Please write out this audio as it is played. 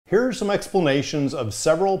Here are some explanations of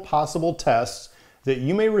several possible tests that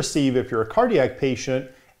you may receive if you're a cardiac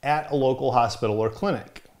patient at a local hospital or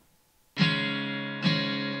clinic.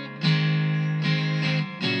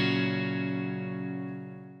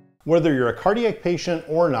 Whether you're a cardiac patient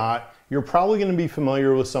or not, you're probably going to be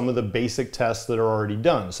familiar with some of the basic tests that are already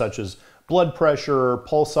done, such as blood pressure,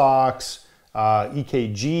 pulse ox,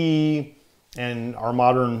 EKG, and our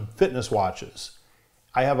modern fitness watches.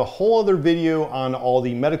 I have a whole other video on all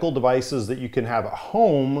the medical devices that you can have at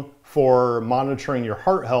home for monitoring your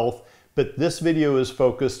heart health, but this video is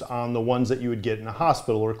focused on the ones that you would get in a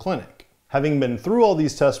hospital or clinic. Having been through all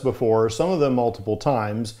these tests before, some of them multiple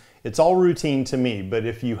times, it's all routine to me, but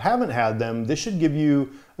if you haven't had them, this should give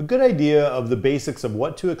you a good idea of the basics of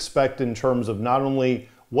what to expect in terms of not only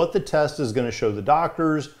what the test is going to show the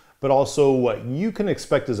doctors, but also what you can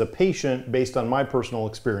expect as a patient based on my personal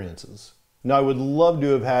experiences. Now, I would love to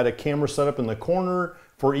have had a camera set up in the corner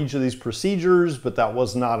for each of these procedures, but that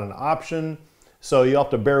was not an option. So you'll have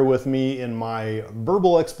to bear with me in my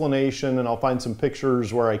verbal explanation, and I'll find some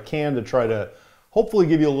pictures where I can to try to hopefully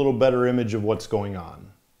give you a little better image of what's going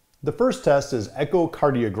on. The first test is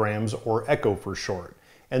echocardiograms, or echo for short,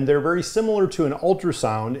 and they're very similar to an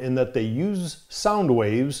ultrasound in that they use sound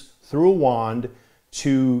waves through a wand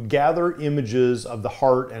to gather images of the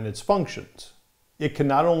heart and its functions. It can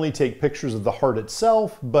not only take pictures of the heart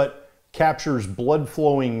itself, but captures blood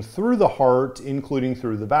flowing through the heart, including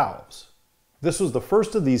through the valves. This was the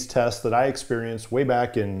first of these tests that I experienced way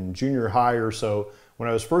back in junior high or so when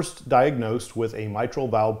I was first diagnosed with a mitral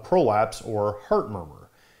valve prolapse, or heart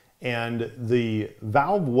murmur. And the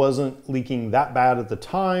valve wasn't leaking that bad at the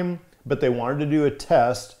time, but they wanted to do a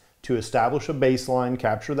test to establish a baseline,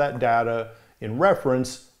 capture that data in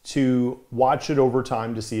reference to watch it over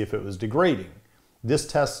time to see if it was degrading. This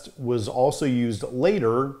test was also used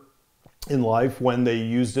later in life when they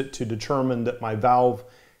used it to determine that my valve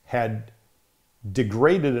had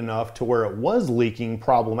degraded enough to where it was leaking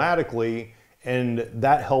problematically, and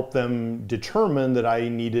that helped them determine that I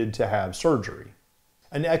needed to have surgery.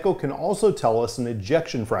 An echo can also tell us an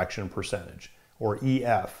ejection fraction percentage, or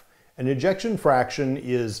EF. An ejection fraction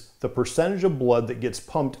is the percentage of blood that gets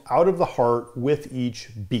pumped out of the heart with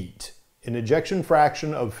each beat. An ejection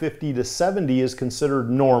fraction of 50 to 70 is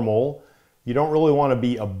considered normal. You don't really want to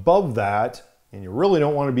be above that, and you really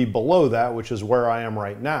don't want to be below that, which is where I am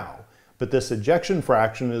right now. But this ejection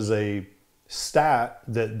fraction is a stat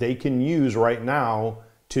that they can use right now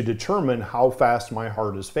to determine how fast my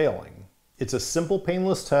heart is failing. It's a simple,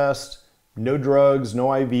 painless test, no drugs, no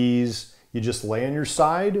IVs. You just lay on your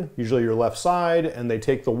side, usually your left side, and they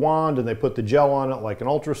take the wand and they put the gel on it like an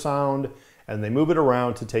ultrasound, and they move it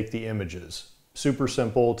around to take the images. Super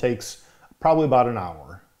simple, takes probably about an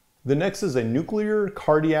hour. The next is a nuclear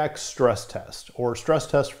cardiac stress test, or stress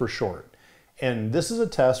test for short. And this is a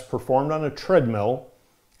test performed on a treadmill,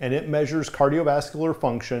 and it measures cardiovascular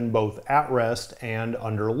function both at rest and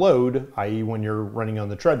under load, i.e. when you're running on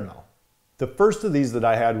the treadmill. The first of these that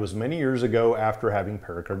I had was many years ago after having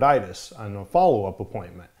pericarditis on a follow-up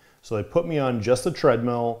appointment. So they put me on just the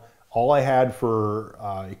treadmill. All I had for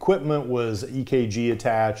equipment was EKG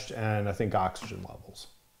attached and I think oxygen levels.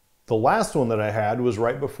 The last one that I had was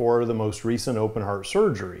right before the most recent open heart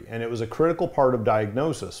surgery, and it was a critical part of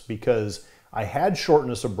diagnosis because I had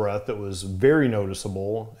shortness of breath that was very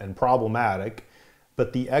noticeable and problematic,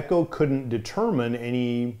 but the echo couldn't determine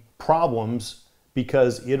any problems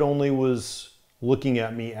because it only was looking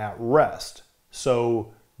at me at rest.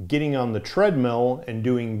 So getting on the treadmill and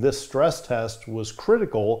doing this stress test was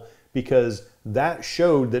critical because that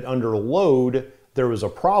showed that under load there was a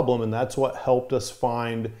problem, and that's what helped us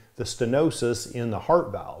find the stenosis in the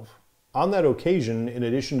heart valve. On that occasion, in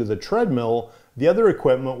addition to the treadmill, the other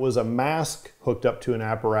equipment was a mask hooked up to an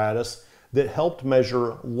apparatus that helped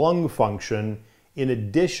measure lung function in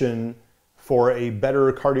addition for a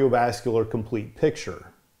better cardiovascular complete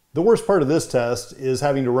picture. The worst part of this test is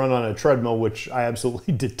having to run on a treadmill, which I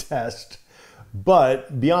absolutely detest.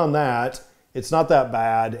 But beyond that, it's not that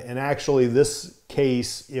bad. And actually this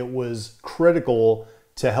case, it was critical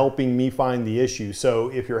to helping me find the issue. So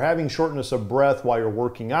if you're having shortness of breath while you're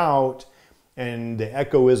working out and the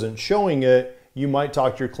echo isn't showing it, you might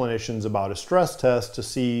talk to your clinicians about a stress test to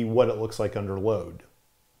see what it looks like under load.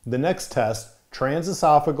 The next test,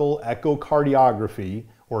 transesophageal echocardiography,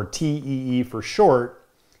 or TEE for short,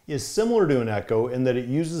 is similar to an echo in that it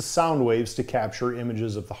uses sound waves to capture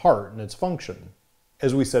images of the heart and its function.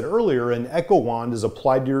 As we said earlier, an echo wand is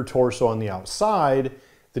applied to your torso on the outside.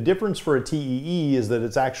 The difference for a TEE is that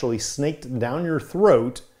it's actually snaked down your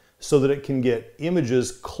throat so that it can get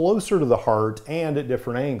images closer to the heart and at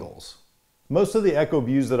different angles. Most of the echo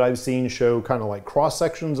views that I've seen show kind of like cross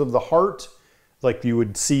sections of the heart, like you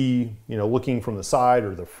would see, looking from the side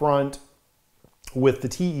or the front. With the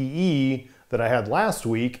TEE that I had last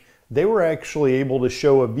week, they were actually able to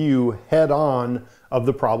show a view head on of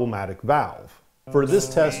the problematic valve. For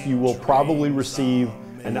this test, you will probably receive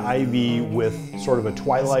an IV with sort of a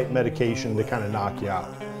twilight medication to kind of knock you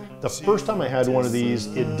out. The first time I had one of these,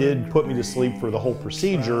 it did put me to sleep for the whole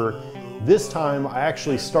procedure. This time I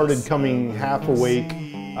actually started coming half awake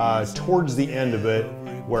towards the end of it,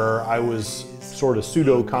 where I was sort of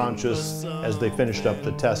pseudo-conscious as they finished up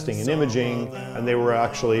the testing and imaging, and they were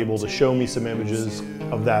actually able to show me some images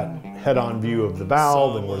of that head-on view of the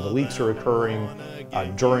valve and where the leaks are occurring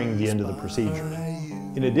during the end of the procedure.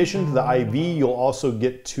 In addition to the IV, you'll also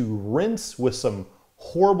get to rinse with some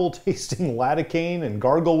horrible tasting lidocaine and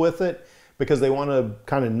gargle with it, because they want to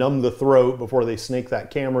kind of numb the throat before they snake that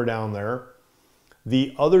camera down there.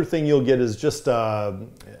 The other thing you'll get is just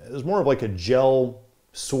it's more of like a gel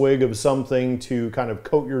swig of something to kind of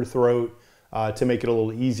coat your throat to make it a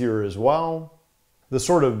little easier as well. The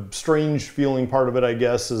sort of strange feeling part of it, I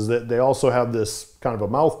guess, is that they also have this kind of a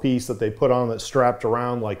mouthpiece that they put on that's strapped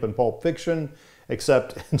around like in Pulp Fiction,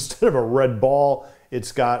 except instead of a red ball,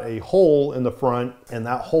 it's got a hole in the front, and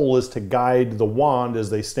that hole is to guide the wand as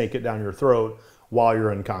they snake it down your throat while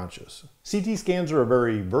you're unconscious. CT scans are a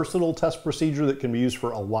very versatile test procedure that can be used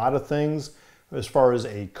for a lot of things. As far as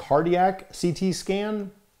a cardiac CT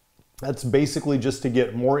scan, that's basically just to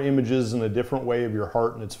get more images in a different way of your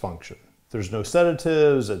heart and its function. There's no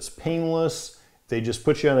sedatives, it's painless. They just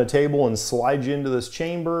put you on a table and slide you into this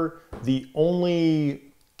chamber. The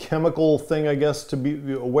only chemical thing, I guess, to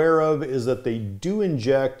be aware of is that they do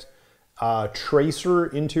inject a tracer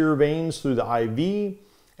into your veins through the IV,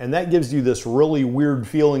 and that gives you this really weird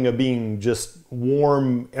feeling of being just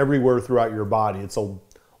warm everywhere throughout your body. It's a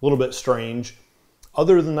little bit strange.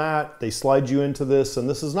 Other than that, they slide you into this, and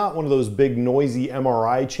this is not one of those big noisy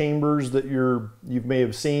MRI chambers that you may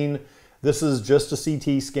have seen. This is just a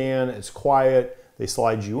CT scan. It's quiet. They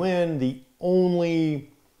slide you in. The only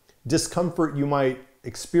discomfort you might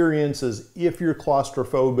experience is if you're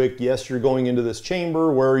claustrophobic. Yes, you're going into this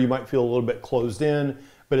chamber where you might feel a little bit closed in,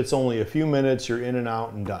 but it's only a few minutes. You're in and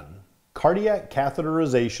out and done. Cardiac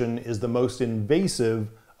catheterization is the most invasive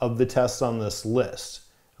of the tests on this list.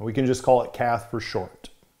 We can just call it cath for short.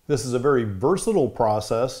 This is a very versatile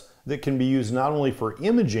process that can be used not only for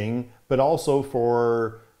imaging, but also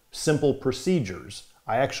for simple procedures.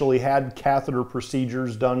 I actually had catheter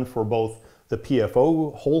procedures done for both the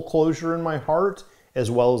PFO hole closure in my heart, as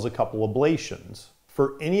well as a couple ablations.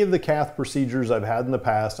 For any of the cath procedures I've had in the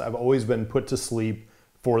past, I've always been put to sleep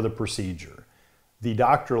for the procedure. The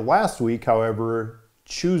doctor last week, however,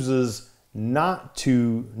 chooses not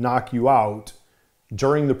to knock you out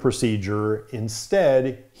during the procedure.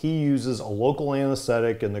 Instead, he uses a local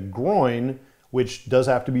anesthetic in the groin, which does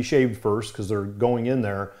have to be shaved first because they're going in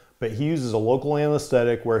there, but he uses a local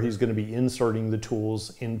anesthetic where he's going to be inserting the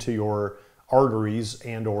tools into your arteries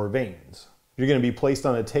and or veins. You're going to be placed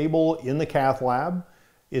on a table in the cath lab.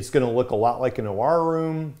 It's going to look a lot like an OR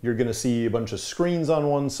room. You're going to see a bunch of screens on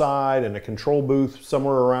one side and a control booth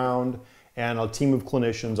somewhere around, and a team of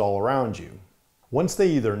clinicians all around you. Once they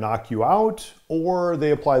either knock you out or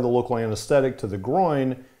they apply the local anesthetic to the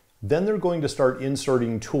groin, then they're going to start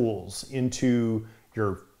inserting tools into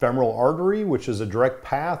your femoral artery, which is a direct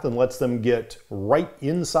path and lets them get right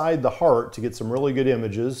inside the heart to get some really good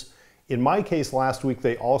images. In my case last week,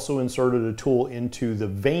 they also inserted a tool into the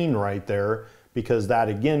vein right there, because that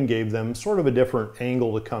again gave them sort of a different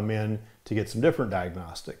angle to come in to get some different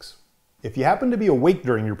diagnostics. If you happen to be awake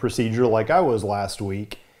during your procedure like I was last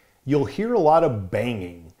week, you'll hear a lot of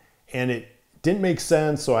banging, and it didn't make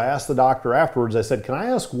sense, so I asked the doctor afterwards. I said, "Can I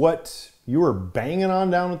ask what you were banging on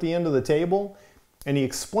down at the end of the table?" And he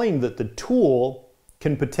explained that the tool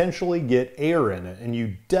can potentially get air in it, and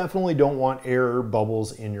you definitely don't want air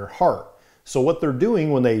bubbles in your heart. So what they're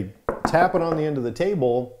doing when they tap it on the end of the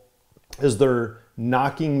table is they're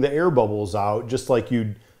knocking the air bubbles out, just like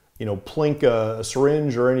you'd plink a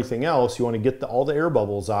syringe or anything else. You want to get all the air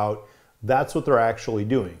bubbles out. That's what they're actually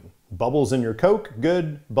doing. Bubbles in your Coke,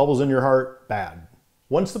 good. Bubbles in your heart, bad.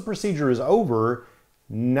 Once the procedure is over,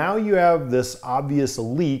 now you have this obvious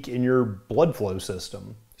leak in your blood flow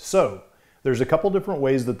system. So there's a couple different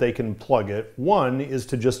ways that they can plug it. One is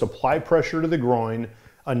to just apply pressure to the groin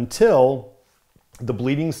until the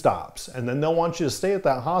bleeding stops, and then they'll want you to stay at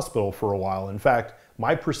that hospital for a while. In fact,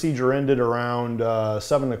 my procedure ended around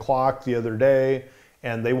 7 o'clock the other day,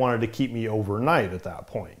 and they wanted to keep me overnight at that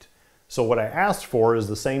point. So what I asked for is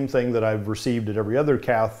the same thing that I've received at every other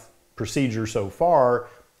cath procedure so far,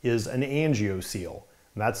 is an angioseal.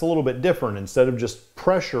 And that's a little bit different. Instead of just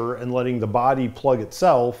pressure and letting the body plug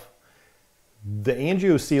itself, the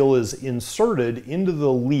angioseal is inserted into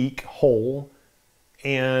the leak hole,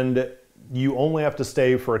 and you only have to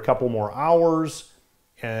stay for a couple more hours,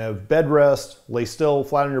 have bed rest, lay still,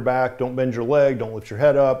 flat on your back, don't bend your leg, don't lift your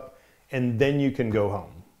head up, and then you can go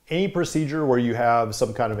home. Any procedure where you have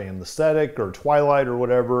some kind of anesthetic or twilight or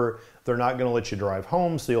whatever, they're not going to let you drive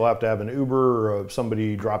home, so you'll have to have an Uber or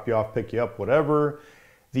somebody drop you off, pick you up, whatever.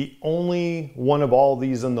 The only one of all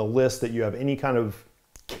these in the list that you have any kind of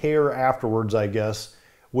care afterwards, I guess,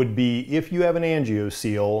 would be if you have an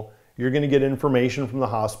angioseal, you're going to get information from the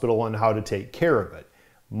hospital on how to take care of it.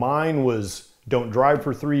 Mine was don't drive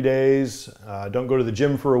for 3 days, don't go to the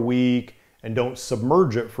gym for a week, and don't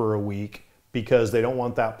submerge it for a week, because they don't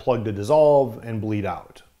want that plug to dissolve and bleed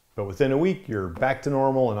out. But within a week, you're back to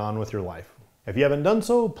normal and on with your life. If you haven't done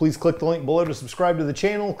so, please click the link below to subscribe to the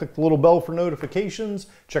channel, click the little bell for notifications,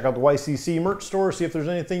 check out the YCC merch store, see if there's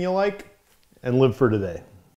anything you like, and live for today.